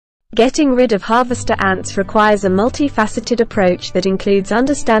Getting rid of harvester ants requires a multifaceted approach that includes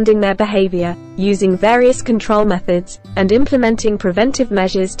understanding their behavior, using various control methods, and implementing preventive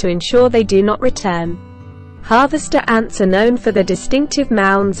measures to ensure they do not return. Harvester ants are known for their distinctive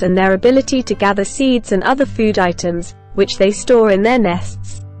mounds and their ability to gather seeds and other food items, which they store in their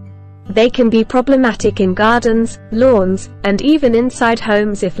nests. They can be problematic in gardens, lawns, and even inside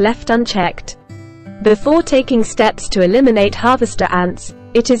homes if left unchecked. Before taking steps to eliminate harvester ants,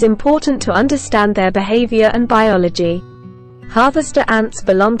 it is important to understand their behavior and biology. Harvester ants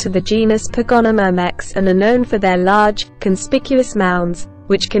belong to the genus Pogonomyrmex and are known for their large, conspicuous mounds,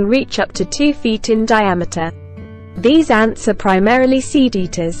 which can reach up to 2 feet in diameter. These ants are primarily seed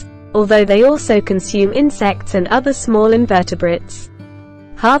eaters, although they also consume insects and other small invertebrates.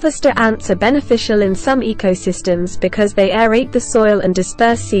 Harvester ants are beneficial in some ecosystems because they aerate the soil and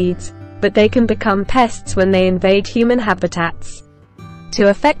disperse seeds, but they can become pests when they invade human habitats. To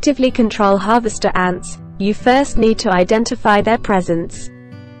effectively control harvester ants, you first need to identify their presence.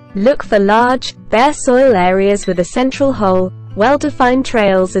 Look for large, bare soil areas with a central hole, well-defined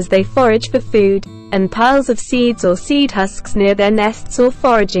trails as they forage for food, and piles of seeds or seed husks near their nests or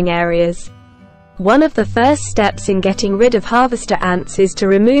foraging areas. One of the first steps in getting rid of harvester ants is to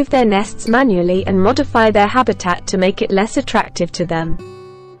remove their nests manually and modify their habitat to make it less attractive to them.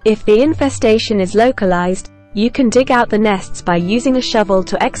 If the infestation is localized, you can dig out the nests by using a shovel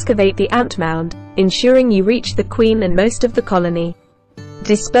to excavate the ant mound, ensuring you reach the queen and most of the colony.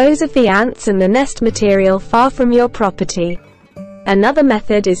 Dispose of the ants and the nest material far from your property. Another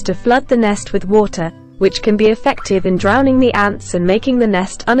method is to flood the nest with water, which can be effective in drowning the ants and making the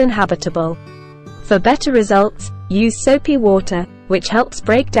nest uninhabitable. For better results, use soapy water, which helps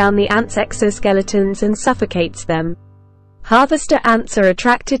break down the ants' exoskeletons and suffocates them. Harvester ants are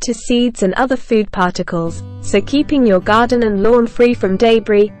attracted to seeds and other food particles, so keeping your garden and lawn free from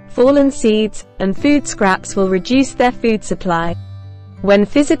debris, fallen seeds, and food scraps will reduce their food supply. When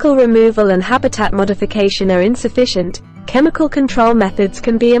physical removal and habitat modification are insufficient, chemical control methods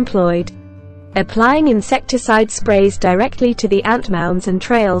can be employed. Applying insecticide sprays directly to the ant mounds and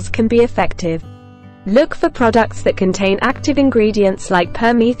trails can be effective. Look for products that contain active ingredients like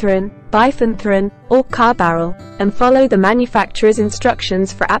permethrin, bifenthrin, or carbaryl, and follow the manufacturer's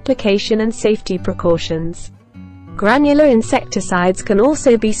instructions for application and safety precautions. Granular insecticides can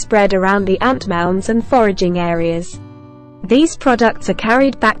also be spread around the ant mounds and foraging areas. These products are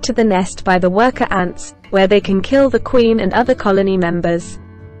carried back to the nest by the worker ants, where they can kill the queen and other colony members.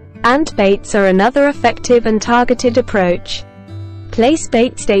 Ant baits are another effective and targeted approach. Place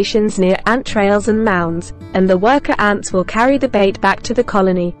bait stations near ant trails and mounds, and the worker ants will carry the bait back to the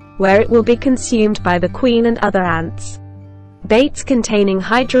colony, where it will be consumed by the queen and other ants. Baits containing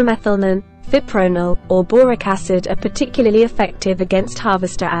hydromethylnon, fipronil, or boric acid are particularly effective against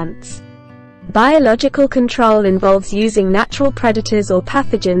harvester ants. Biological control involves using natural predators or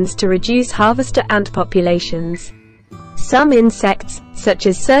pathogens to reduce harvester ant populations. Some insects, such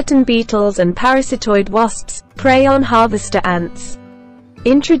as certain beetles and parasitoid wasps, prey on harvester ants.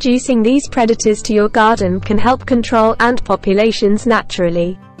 Introducing these predators to your garden can help control ant populations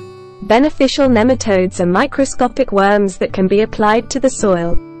naturally. Beneficial nematodes are microscopic worms that can be applied to the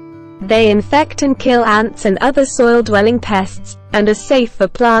soil. They infect and kill ants and other soil-dwelling pests, and are safe for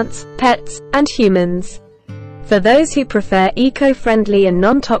plants, pets, and humans. For those who prefer eco-friendly and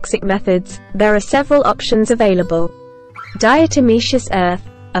non-toxic methods, there are several options available. Diatomaceous earth,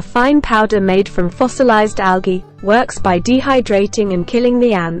 a fine powder made from fossilized algae, works by dehydrating and killing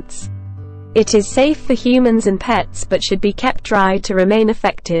the ants. It is safe for humans and pets but should be kept dry to remain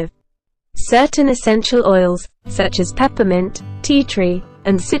effective. Certain essential oils, such as peppermint, tea tree,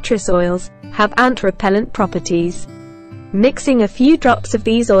 and citrus oils, have ant-repellent properties. Mixing a few drops of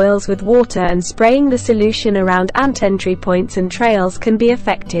these oils with water and spraying the solution around ant entry points and trails can be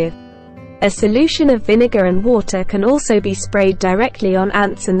effective. A solution of vinegar and water can also be sprayed directly on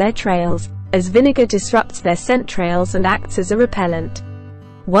ants and their trails, as vinegar disrupts their scent trails and acts as a repellent.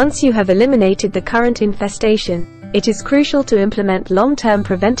 Once you have eliminated the current infestation, it is crucial to implement long-term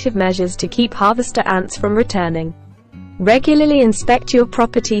preventive measures to keep harvester ants from returning. Regularly inspect your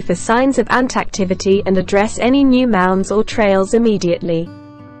property for signs of ant activity and address any new mounds or trails immediately.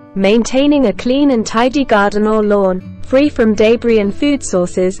 Maintaining a clean and tidy garden or lawn, free from debris and food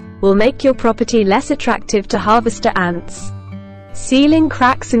sources, will make your property less attractive to harvester ants. Sealing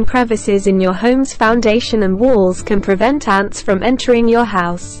cracks and crevices in your home's foundation and walls can prevent ants from entering your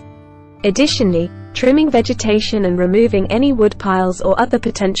house. Additionally, trimming vegetation and removing any wood piles or other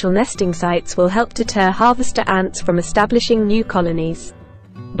potential nesting sites will help deter harvester ants from establishing new colonies.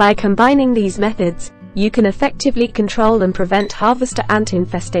 By combining these methods, you can effectively control and prevent harvester ant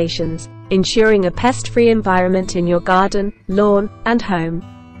infestations, ensuring a pest-free environment in your garden, lawn, and home.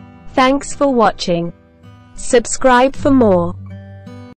 Thanks for watching. Subscribe for more.